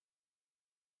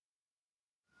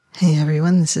Hey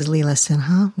everyone, this is Leela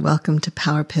Sinha. Welcome to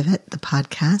Power Pivot, the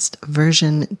podcast,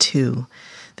 version 2.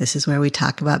 This is where we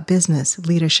talk about business,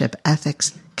 leadership,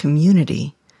 ethics,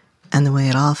 community, and the way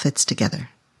it all fits together.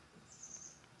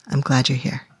 I'm glad you're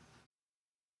here.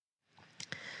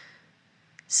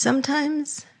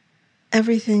 Sometimes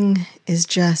everything is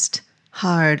just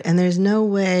hard and there's no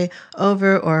way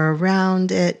over or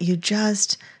around it. You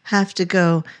just have to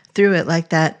go through it, like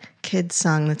that kids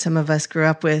song that some of us grew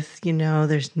up with. You know,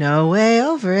 there's no way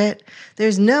over it.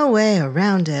 There's no way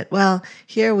around it. Well,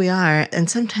 here we are. And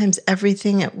sometimes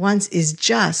everything at once is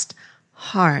just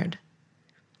hard.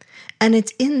 And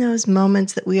it's in those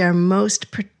moments that we are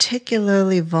most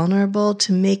particularly vulnerable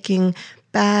to making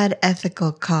bad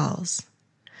ethical calls.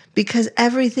 Because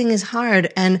everything is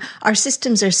hard and our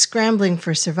systems are scrambling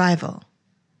for survival.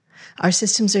 Our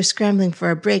systems are scrambling for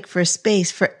a break, for a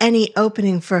space, for any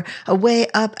opening, for a way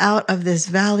up out of this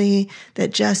valley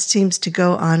that just seems to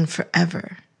go on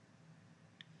forever.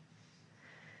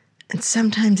 And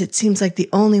sometimes it seems like the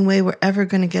only way we're ever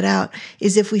going to get out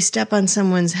is if we step on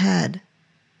someone's head,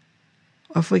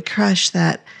 or if we crush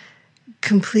that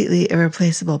completely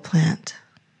irreplaceable plant,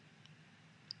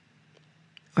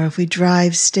 or if we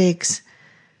drive stakes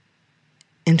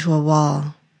into a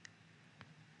wall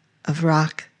of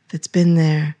rock that's been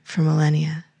there for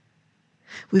millennia.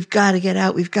 We've got to get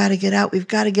out, we've got to get out, we've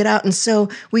got to get out. And so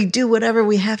we do whatever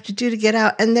we have to do to get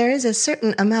out. And there is a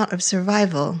certain amount of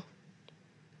survival.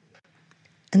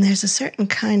 And there's a certain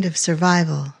kind of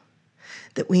survival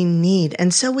that we need.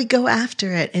 And so we go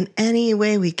after it in any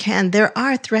way we can. There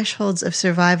are thresholds of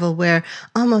survival where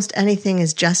almost anything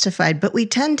is justified, but we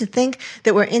tend to think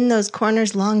that we're in those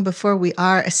corners long before we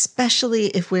are, especially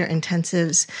if we're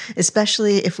intensives,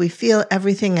 especially if we feel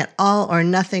everything at all or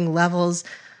nothing levels,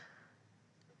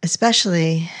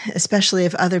 especially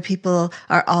if other people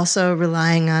are also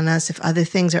relying on us, if other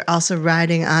things are also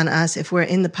riding on us, if we're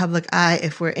in the public eye,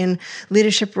 if we're in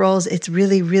leadership roles. It's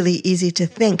really, really easy to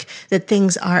think that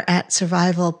things are at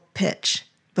survival pitch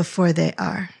before they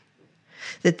are.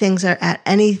 That things are at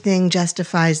anything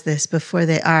justifies this before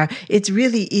they are. It's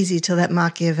really easy to let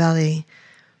Machiavelli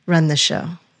run the show.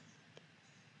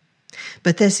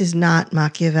 But this is not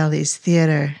Machiavelli's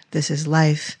theater. This is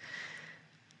life.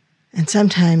 And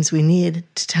sometimes we need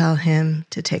to tell him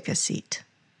to take a seat.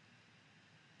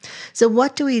 So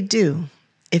what do we do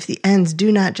if the ends do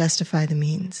not justify the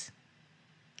means?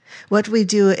 What do we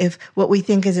do if what we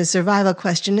think is a survival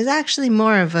question is actually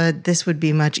more of a, this would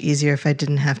be much easier if I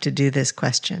didn't have to do this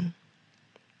question?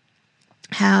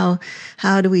 How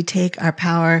do we take our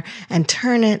power and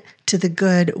turn it to the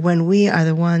good when we are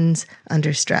the ones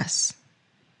under stress?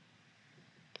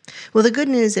 Well, the good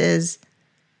news is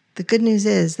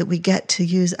that we get to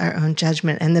use our own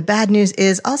judgment. And the bad news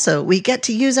is also we get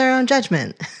to use our own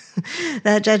judgment.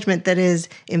 That judgment that is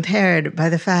impaired by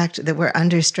the fact that we're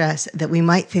under stress, that we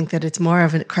might think that it's more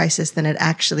of a crisis than it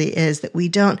actually is, that we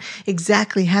don't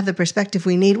exactly have the perspective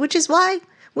we need, which is why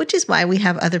we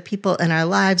have other people in our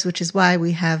lives, which is why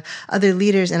we have other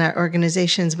leaders in our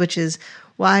organizations, which is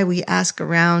why we ask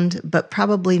around, but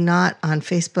probably not on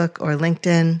Facebook or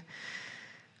LinkedIn.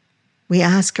 We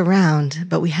ask around,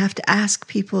 but we have to ask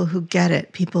people who get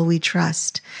it, people we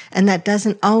trust. And that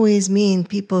doesn't always mean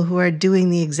people who are doing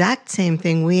the exact same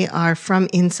thing we are from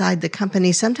inside the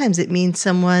company. Sometimes it means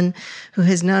someone who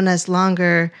has known us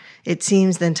longer, it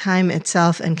seems, than time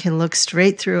itself and can look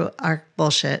straight through our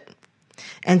bullshit.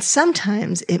 And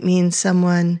sometimes it means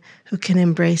someone who can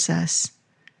embrace us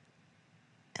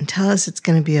and tell us it's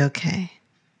going to be okay.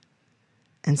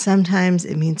 And sometimes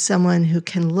it means someone who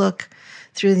can look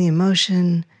through the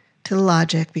emotion to the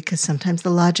logic, because sometimes the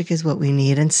logic is what we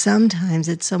need. And sometimes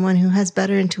it's someone who has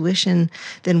better intuition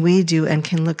than we do and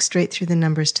can look straight through the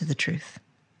numbers to the truth.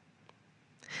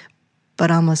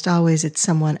 But almost always it's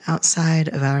someone outside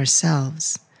of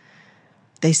ourselves.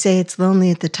 They say it's lonely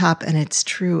at the top, and it's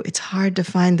true. It's hard to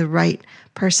find the right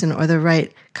person or the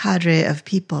right cadre of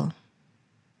people.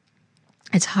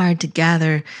 It's hard to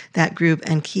gather that group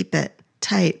and keep it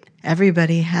tight.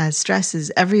 Everybody has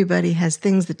stresses. Everybody has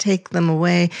things that take them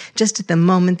away just at the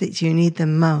moment that you need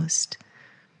them most.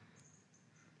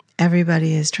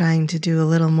 Everybody is trying to do a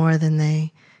little more than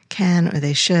they can or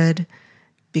they should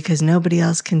because nobody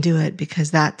else can do it, because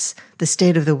that's the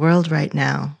state of the world right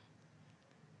now.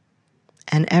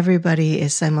 And everybody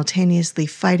is simultaneously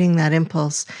fighting that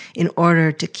impulse in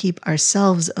order to keep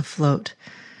ourselves afloat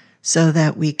so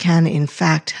that we can, in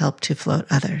fact, help to float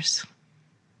others.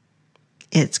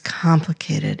 It's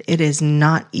complicated. It is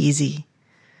not easy.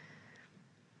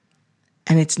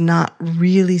 And it's not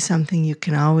really something you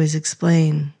can always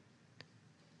explain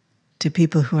to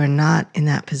people who are not in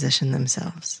that position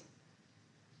themselves.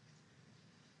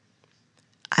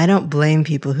 I don't blame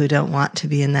people who don't want to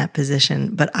be in that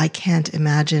position, but I can't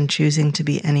imagine choosing to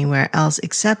be anywhere else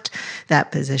except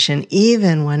that position,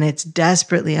 even when it's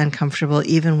desperately uncomfortable,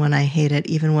 even when I hate it,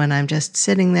 even when I'm just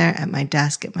sitting there at my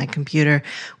desk, at my computer,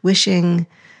 wishing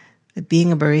that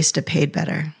being a barista paid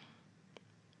better,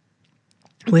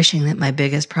 wishing that my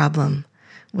biggest problem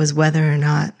was whether or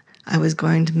not I was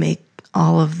going to make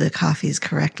all of the coffees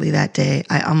correctly that day.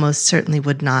 I almost certainly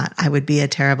would not. I would be a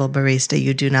terrible barista.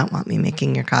 You do not want me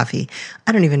making your coffee.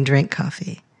 I don't even drink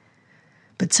coffee.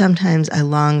 But sometimes I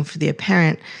long for the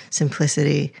apparent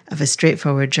simplicity of a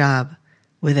straightforward job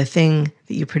with a thing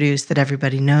that you produce that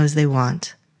everybody knows they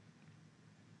want.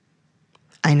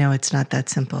 I know it's not that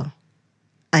simple.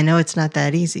 I know it's not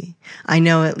that easy. I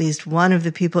know at least one of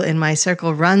the people in my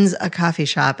circle runs a coffee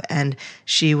shop, and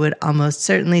she would almost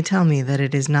certainly tell me that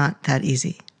it is not that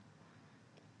easy.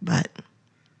 But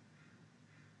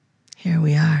here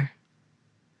we are.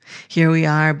 Here we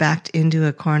are, backed into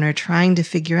a corner, trying to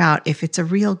figure out if it's a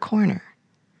real corner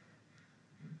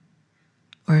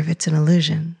or if it's an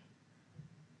illusion,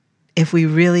 if we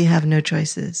really have no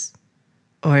choices,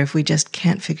 or if we just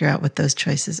can't figure out what those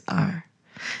choices are.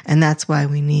 And that's why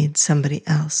we need somebody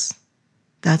else.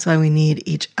 That's why we need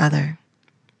each other.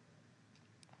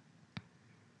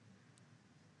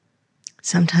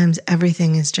 Sometimes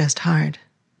everything is just hard.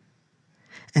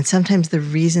 And sometimes the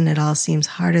reason it all seems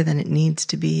harder than it needs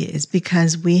to be is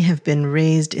because we have been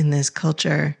raised in this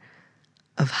culture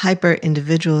of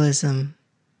hyper-individualism.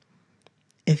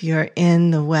 If you're in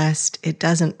the West, it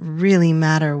doesn't really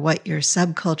matter what your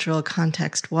subcultural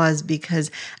context was,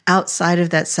 because outside of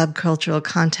that subcultural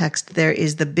context, there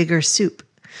is the bigger soup.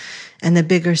 And the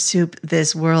bigger soup,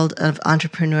 this world of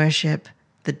entrepreneurship,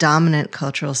 the dominant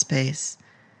cultural space,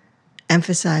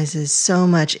 emphasizes so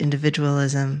much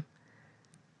individualism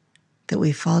that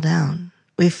we fall down.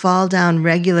 We fall down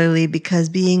regularly because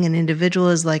being an individual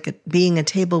is like being a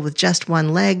table with just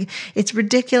one leg. It's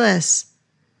ridiculous.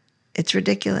 It's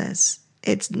ridiculous.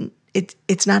 It's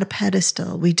not a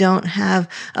pedestal. We don't have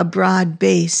a broad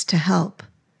base to help.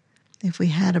 If we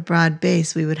had a broad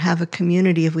base, we would have a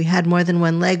community. If we had more than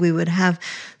one leg, we would have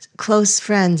close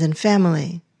friends and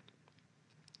family.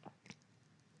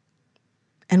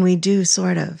 And we do,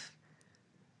 sort of.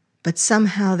 But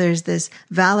somehow there's this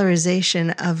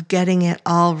valorization of getting it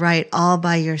all right, all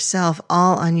by yourself,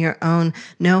 all on your own.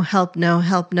 No help, no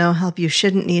help, no help. You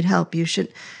shouldn't need help. You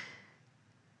should...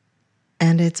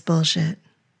 And it's bullshit.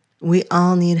 We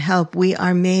all need help. We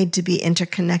are made to be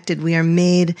interconnected. We are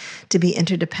made to be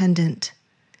interdependent.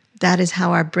 That is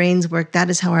how our brains work.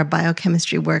 That is how our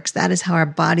biochemistry works. That is how our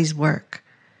bodies work.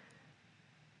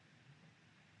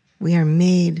 We are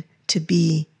made to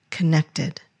be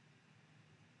connected.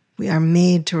 We are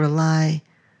made to rely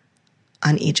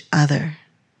on each other,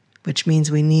 which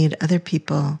means we need other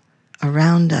people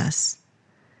around us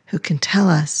who can tell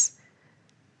us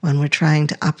when we're trying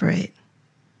to operate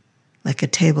like a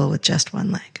table with just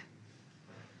one leg.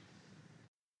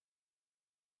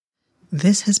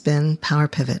 This has been Power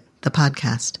Pivot, the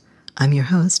podcast. I'm your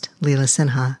host, Leela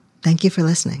Sinha. Thank you for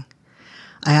listening.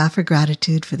 I offer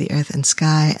gratitude for the earth and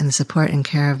sky and the support and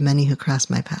care of many who cross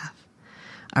my path.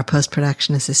 Our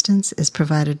post-production assistance is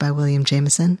provided by William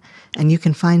Jameson, and you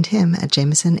can find him at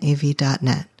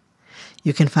jamesonav.net.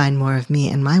 You can find more of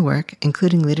me and my work,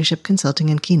 including leadership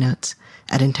consulting and keynotes,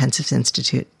 at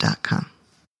intensivesinstitute.com.